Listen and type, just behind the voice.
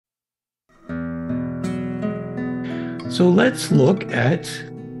So let's look at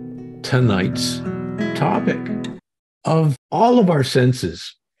tonight's topic. Of all of our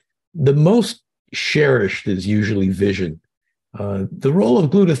senses, the most cherished is usually vision. The role of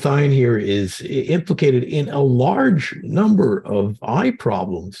glutathione here is implicated in a large number of eye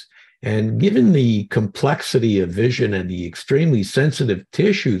problems. And given the complexity of vision and the extremely sensitive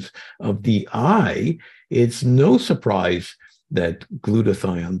tissues of the eye, it's no surprise that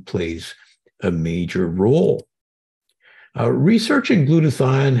glutathione plays a major role. Research in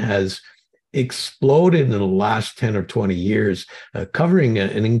glutathione has exploded in the last 10 or 20 years, covering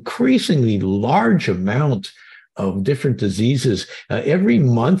an increasingly large amount of different diseases. Every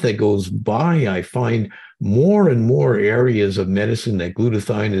month that goes by, I find more and more areas of medicine that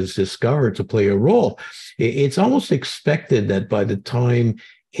glutathione is discovered to play a role. It's almost expected that by the time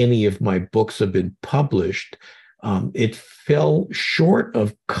any of my books have been published, it fell short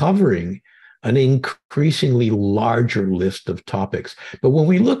of covering an increasingly larger list of topics. But when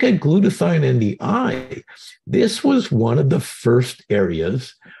we look at glutathione in the eye, this was one of the first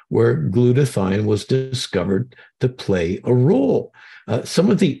areas where glutathione was discovered to play a role. Some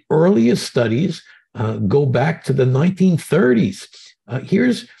of the earliest studies go back to the 1930s.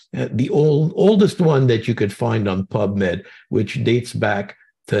 Here's the oldest one that you could find on PubMed, which dates back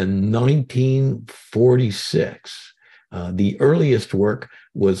to 1946. The earliest work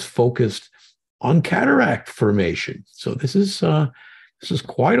was focused on cataract formation. So this is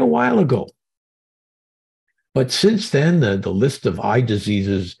quite a while ago. But since then, the list of eye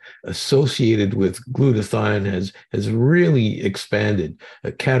diseases associated with glutathione has really expanded.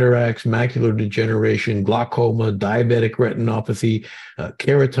 Cataracts, macular degeneration, glaucoma, diabetic retinopathy,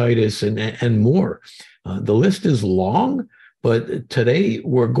 keratitis, and more. The list is long, but today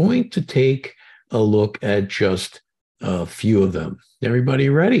we're going to take a look at just a few of them. Everybody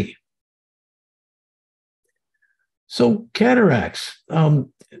ready? So cataracts, the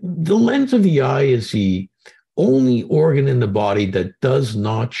lens of the eye is the only organ in the body that does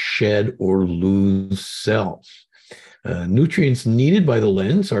not shed or lose cells. Nutrients needed by the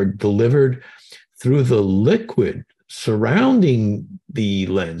lens are delivered through the liquid surrounding the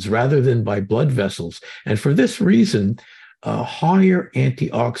lens rather than by blood vessels. And for this reason, higher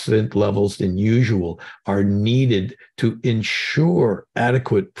antioxidant levels than usual are needed to ensure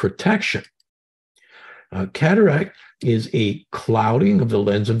adequate protection. Cataract is a clouding of the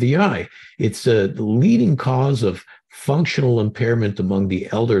lens of the eye. It's the leading cause of functional impairment among the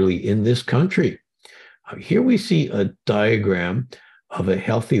elderly in this country. Here we see a diagram of a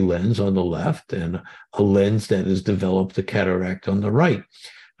healthy lens on the left and a lens that has developed a cataract on the right.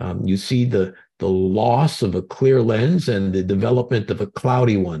 You see the loss of a clear lens and the development of a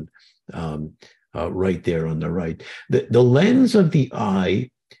cloudy one right there on the right. The lens of the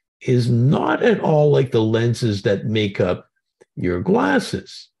eye is not at all like the lenses that make up your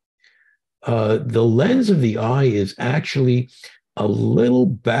glasses. The lens of the eye is actually a little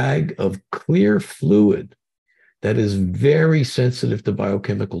bag of clear fluid that is very sensitive to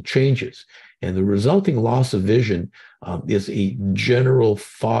biochemical changes. And the resulting loss of vision is a general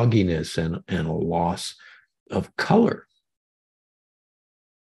fogginess and a loss of color.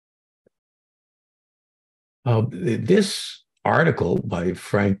 This article by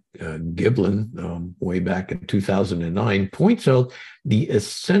Frank Gutman way back in 2009 points out the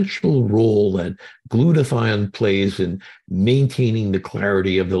essential role that glutathione plays in maintaining the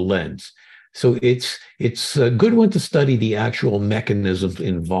clarity of the lens. So it's a good one to study the actual mechanisms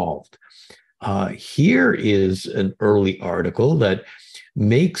involved. Here is an early article that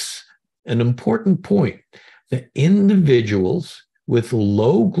makes an important point that individuals with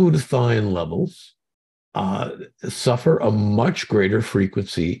low glutathione levels suffer a much greater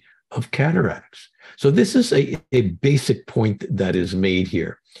frequency of cataracts. So this is a basic point that is made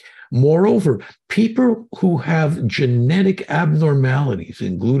here. Moreover, people who have genetic abnormalities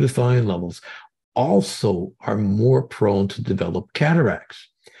in glutathione levels also are more prone to develop cataracts.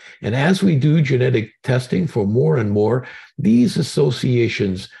 And as we do genetic testing for more and more, these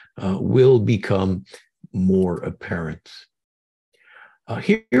associations will become more apparent.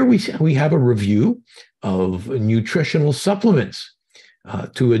 Here we have a review of nutritional supplements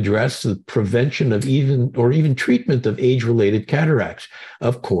to address the prevention of even treatment of age-related cataracts.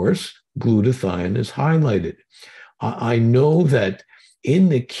 Of course, glutathione is highlighted. I know that in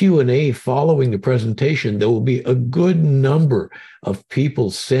the Q&A following the presentation, there will be a good number of people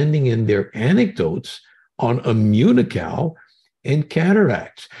sending in their anecdotes on Immunical and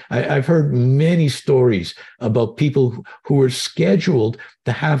cataracts. I've heard many stories about people who were scheduled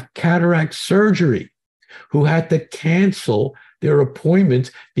to have cataract surgery, who had to cancel their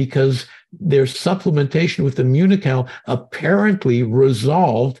appointments because their supplementation with Immunical apparently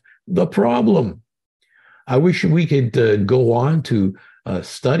resolved the problem. I wish we could go on to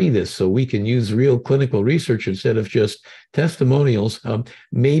study this so we can use real clinical research instead of just testimonials.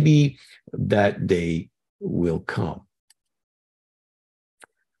 Maybe that day will come.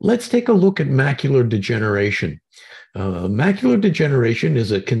 Let's take a look at macular degeneration. Macular degeneration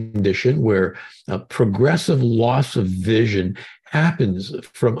is a condition where a progressive loss of vision happens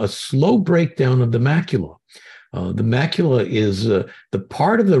from a slow breakdown of the macula. The macula is the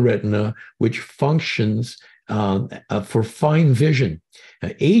part of the retina which functions for fine vision.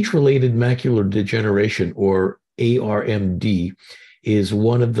 Age-related macular degeneration, or ARMD, is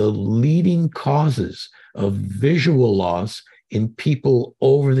one of the leading causes of visual loss in people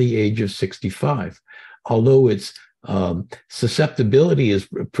over the age of 65. Although its susceptibility is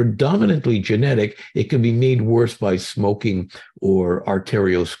predominantly genetic, it can be made worse by smoking or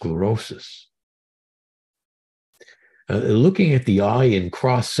arteriosclerosis. Looking at the eye in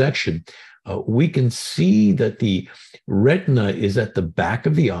cross-section, we can see that the retina is at the back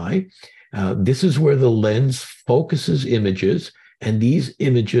of the eye. This is where the lens focuses images, and these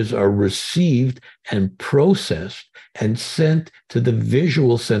images are received and processed and sent to the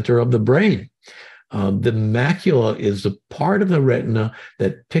visual center of the brain. The macula is the part of the retina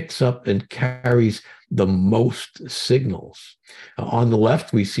that picks up and carries the most signals. On the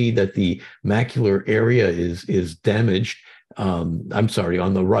left, we see that the macular area is damaged. On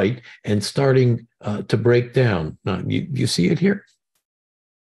the right, and starting to break down. You see it here?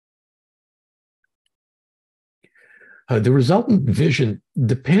 The resultant vision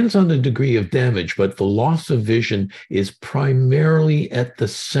depends on the degree of damage, but the loss of vision is primarily at the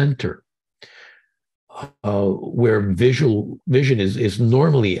center, where vision is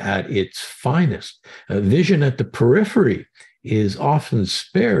normally at its finest. Vision at the periphery is often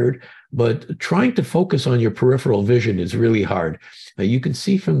spared, but trying to focus on your peripheral vision is really hard. You can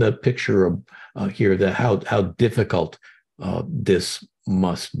see from the picture here that how difficult this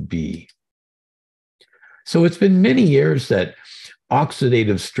must be. So it's been many years that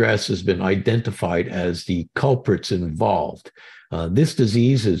oxidative stress has been identified as the culprits involved. This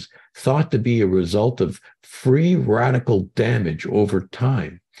disease is thought to be a result of free radical damage over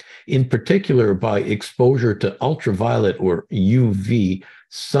time, in particular by exposure to ultraviolet or UV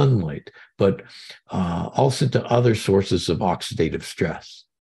sunlight, but also to other sources of oxidative stress.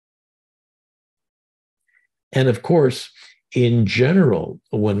 And of course, in general,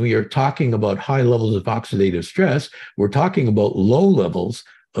 when we are talking about high levels of oxidative stress, we're talking about low levels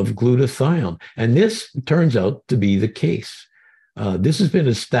of glutathione. And this turns out to be the case. This has been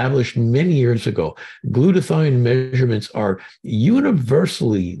established many years ago. Glutathione measurements are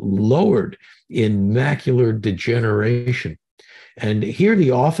universally lowered in macular degeneration. And here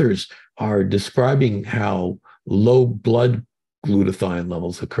the authors are describing how low blood glutathione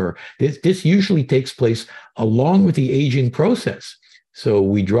levels occur. This usually takes place along with the aging process. So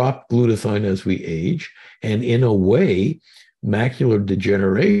we drop glutathione as we age, and in a way, macular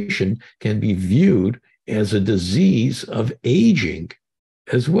degeneration can be viewed as a disease of aging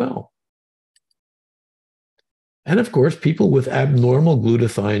as well. And of course, people with abnormal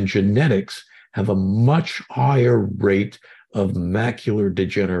glutathione genetics have a much higher rate of macular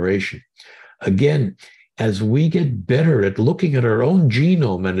degeneration. Again, as we get better at looking at our own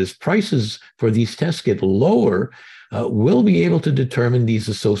genome and as prices for these tests get lower, we'll be able to determine these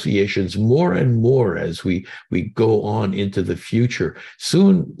associations more and more as we go on into the future.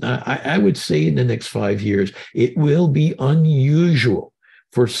 Soon, I would say in the next 5 years, it will be unusual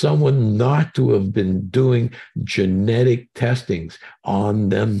for someone not to have been doing genetic testings on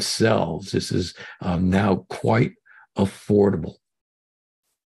themselves. This is now quite affordable.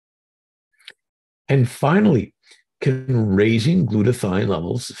 And finally, can raising glutathione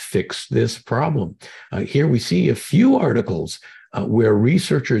levels fix this problem? Here we see a few articles where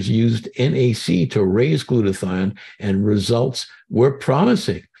researchers used NAC to raise glutathione, and results were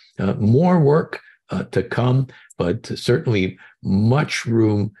promising. More work to come, but certainly much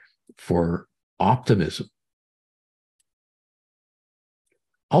room for optimism.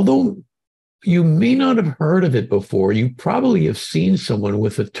 Although you may not have heard of it before, you probably have seen someone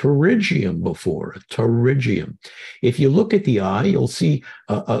with a pterygium before, a pterygium. If you look at the eye, you'll see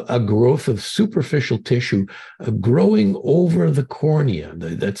a growth of superficial tissue growing over the cornea.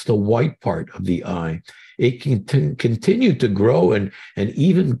 That's the white part of the eye. It can continue to grow and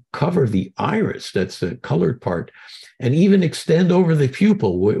even cover the iris, that's the colored part, and even extend over the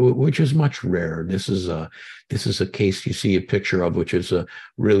pupil, which is much rarer. This is a case you see a picture of, which is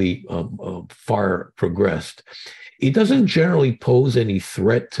really far progressed. It doesn't generally pose any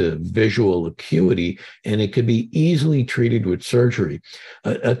threat to visual acuity, and it could be easily treated with surgery.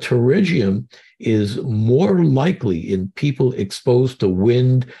 A pterygium is more likely in people exposed to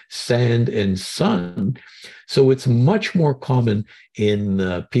wind, sand, and sun. So it's much more common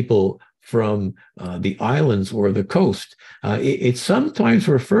in people from the islands or the coast. It's sometimes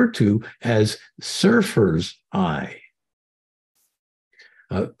referred to as surfer's eye.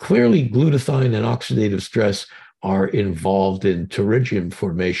 Clearly, glutathione and oxidative stress are involved in pterygium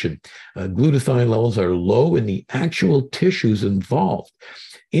formation. Glutathione levels are low in the actual tissues involved.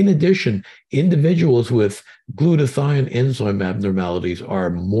 In addition, individuals with glutathione enzyme abnormalities are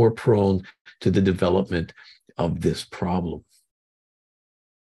more prone to the development of this problem.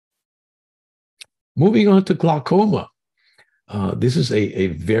 Moving on to glaucoma. This is a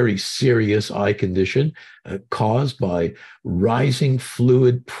very serious eye condition caused by rising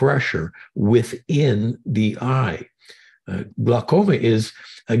fluid pressure within the eye. Glaucoma is,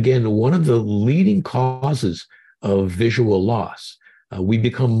 again, one of the leading causes of visual loss. We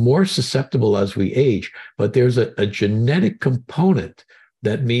become more susceptible as we age, but there's a genetic component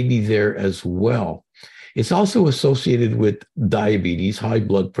that may be there as well. It's also associated with diabetes, high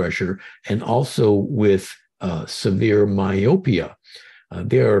blood pressure, and also with severe myopia.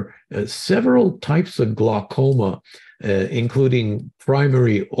 There are several types of glaucoma, including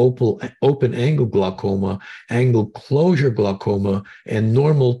primary open angle glaucoma, angle closure glaucoma, and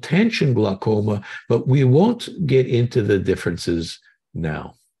normal tension glaucoma, but we won't get into the differences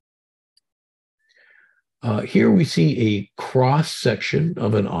now. Here we see a cross section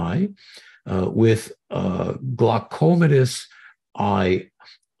of an eye with a glaucomatous eye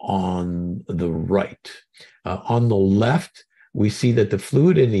on the right. On the left, we see that the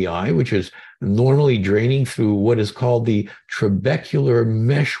fluid in the eye, which is normally draining through what is called the trabecular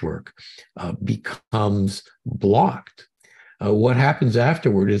meshwork, becomes blocked. What happens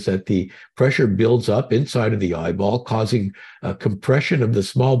afterward is that the pressure builds up inside of the eyeball, causing compression of the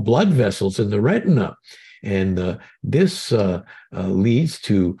small blood vessels in the retina. And this leads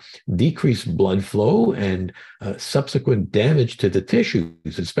to decreased blood flow and subsequent damage to the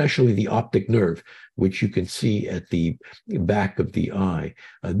tissues, especially the optic nerve, which you can see at the back of the eye.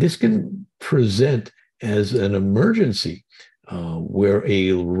 This can present as an emergency where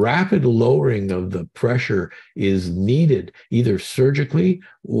a rapid lowering of the pressure is needed, either surgically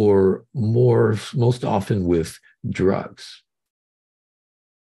or most often with drugs.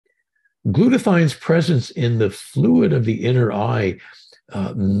 Glutathione's presence in the fluid of the inner eye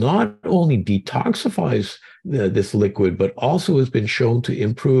not only detoxifies this liquid, but also has been shown to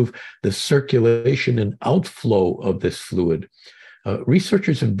improve the circulation and outflow of this fluid.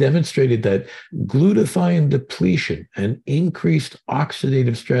 Researchers have demonstrated that glutathione depletion and increased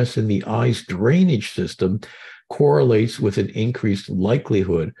oxidative stress in the eye's drainage system correlates with an increased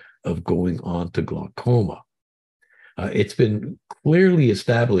likelihood of going on to glaucoma. It's been clearly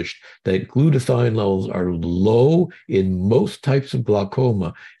established that glutathione levels are low in most types of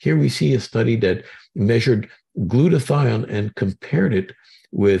glaucoma. Here we see a study that measured glutathione and compared it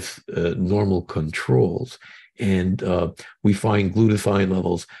with normal controls. And we find glutathione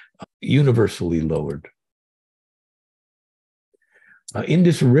levels universally lowered. In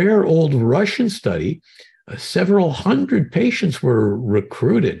this rare old Russian study, several hundred patients were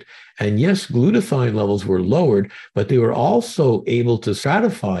recruited. And yes, glutathione levels were lowered, but they were also able to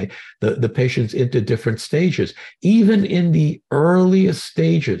stratify the patients into different stages. Even in the earliest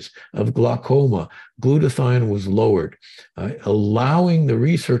stages of glaucoma, glutathione was lowered, allowing the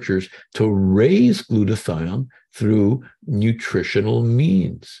researchers to raise glutathione through nutritional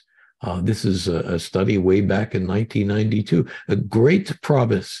means. This is a study way back in 1992, a great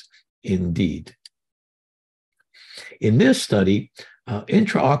promise indeed. In this study,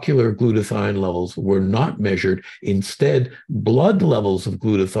 intraocular glutathione levels were not measured. Instead, blood levels of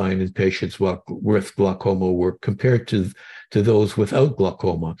glutathione in patients with glaucoma were compared to those without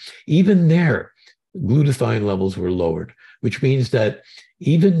glaucoma. Even there, glutathione levels were lowered, which means that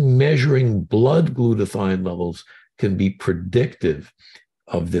even measuring blood glutathione levels can be predictive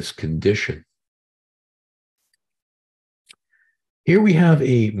of this condition. Here we have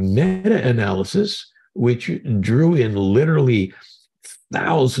a meta-analysis which drew in literally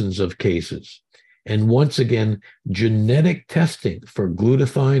thousands of cases. And once again, genetic testing for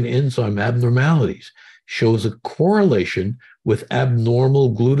glutathione enzyme abnormalities shows a correlation with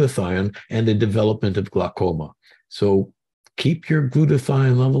abnormal glutathione and the development of glaucoma. So keep your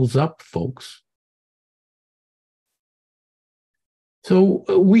glutathione levels up, folks. So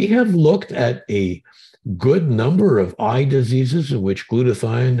we have looked at a good number of eye diseases in which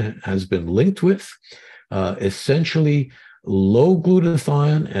glutathione has been linked with. Essentially, low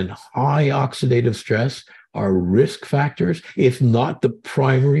glutathione and high oxidative stress are risk factors, if not the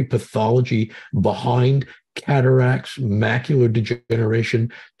primary pathology behind cataracts, macular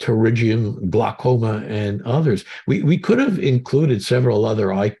degeneration, pterygium, glaucoma, and others. We could have included several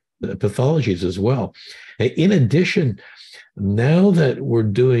other eye pathologies as well. In addition, now that we're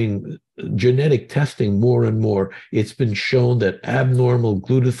doing genetic testing more and more, it's been shown that abnormal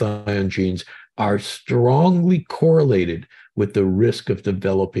glutathione genes are strongly correlated with the risk of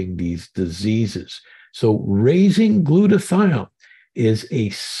developing these diseases. So raising glutathione is a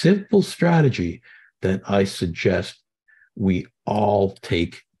simple strategy that I suggest we all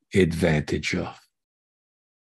take advantage of.